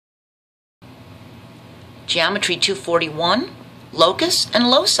Geometry 241, locus and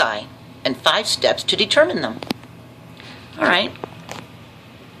loci, and 5 steps to determine them. Alright,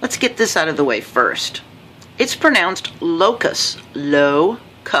 let's get this out of the way first. It's pronounced locus,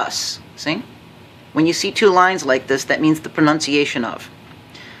 locus. See? When you see 2 lines like this, that means the pronunciation of.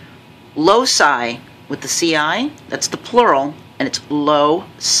 Loci, with the ci, that's the plural, and it's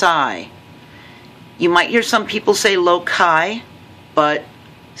loci. You might hear some people say loci, but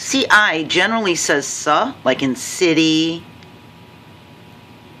ci generally says sa, like in city,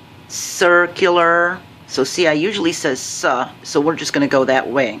 circular. So ci usually says sa, so we're just going to go that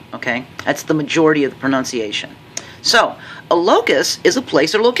way, okay? That's the majority of the pronunciation. So, a locus is a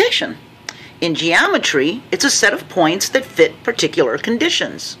place or location. In geometry, it's a set of points that fit particular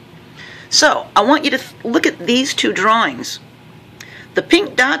conditions. So, I want you to look at these 2 drawings. The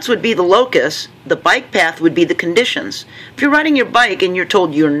pink dots would be the locus, the bike path would be the conditions. If you're riding your bike and you're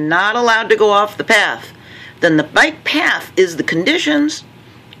told you're not allowed to go off the path, then the bike path is the conditions,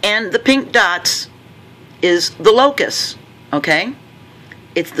 and the pink dots is the locus, okay?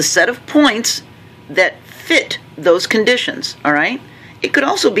 It's the set of points that fit those conditions, all right? It could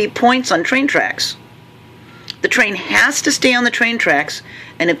also be points on train tracks. The train has to stay on the train tracks,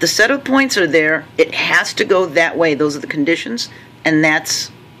 and if the set of points are there, it has to go that way. Those are the conditions, and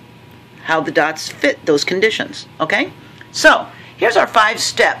that's how the dots fit those conditions, okay? So, here's our 5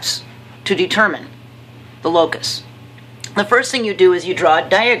 steps to determine the locus. The first thing you do is you draw a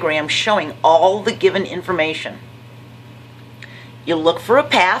diagram showing all the given information. You look for a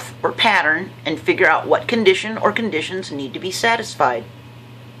path or pattern and figure out what condition or conditions need to be satisfied.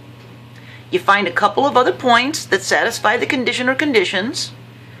 You find a couple of other points that satisfy the condition or conditions,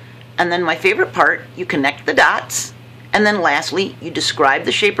 and then my favorite part, you connect the dots, and then lastly, you describe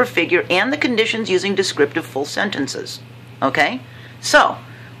the shape or figure and the conditions using descriptive full sentences. Okay? So,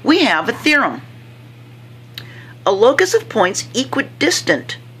 we have a theorem. A locus of points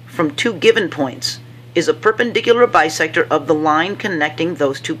equidistant from 2 given points is a perpendicular bisector of the line connecting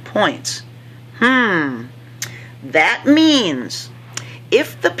those 2 points. That means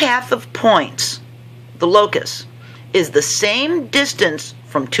if the path of points, the locus, is the same distance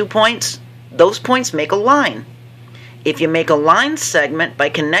from 2 points, those points make a line. If you make a line segment by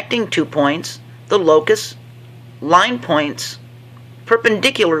connecting 2 points, the locus line points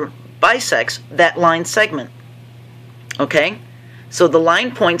perpendicular bisects that line segment. Okay? So the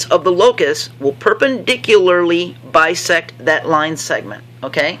line points of the locus will perpendicularly bisect that line segment.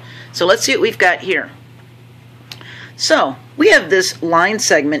 Okay? So let's see what we've got here. So we have this line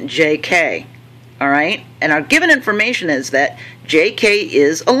segment JK. Alright? And our given information is that JK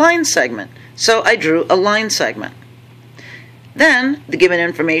is a line segment. So I drew a line segment. Then the given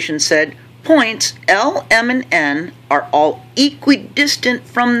information said points L, M, and N are all equidistant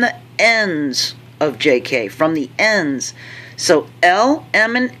from the ends of JK, from the ends. So L,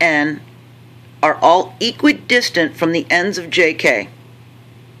 M, and N are all equidistant from the ends of JK.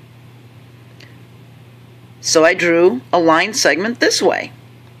 So I drew a line segment this way.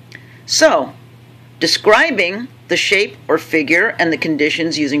 So, describing the shape or figure and the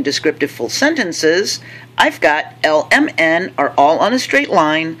conditions using descriptive full sentences, I've got L, M, N are all on a straight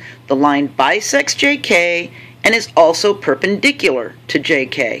line. The line bisects JK and is also perpendicular to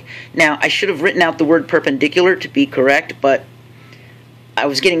JK. Now, I should have written out the word perpendicular to be correct, but I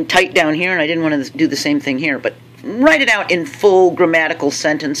was getting tight down here and I didn't want to do the same thing here. But write it out in full grammatical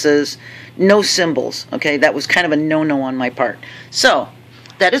sentences, no symbols. Okay, that was kind of a no-no on my part. So,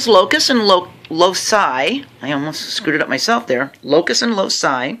 that is locus and loci. I almost screwed it up myself there. Locus and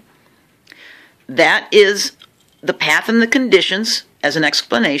loci. That is the path and the conditions as an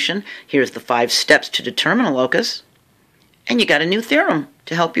explanation. Here's the 5 steps to determine a locus. And you got a new theorem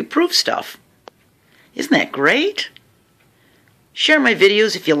to help you prove stuff. Isn't that great? Share my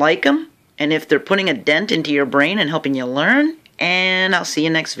videos if you like them, and if they're putting a dent into your brain and helping you learn, and I'll see you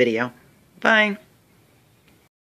next video. Bye.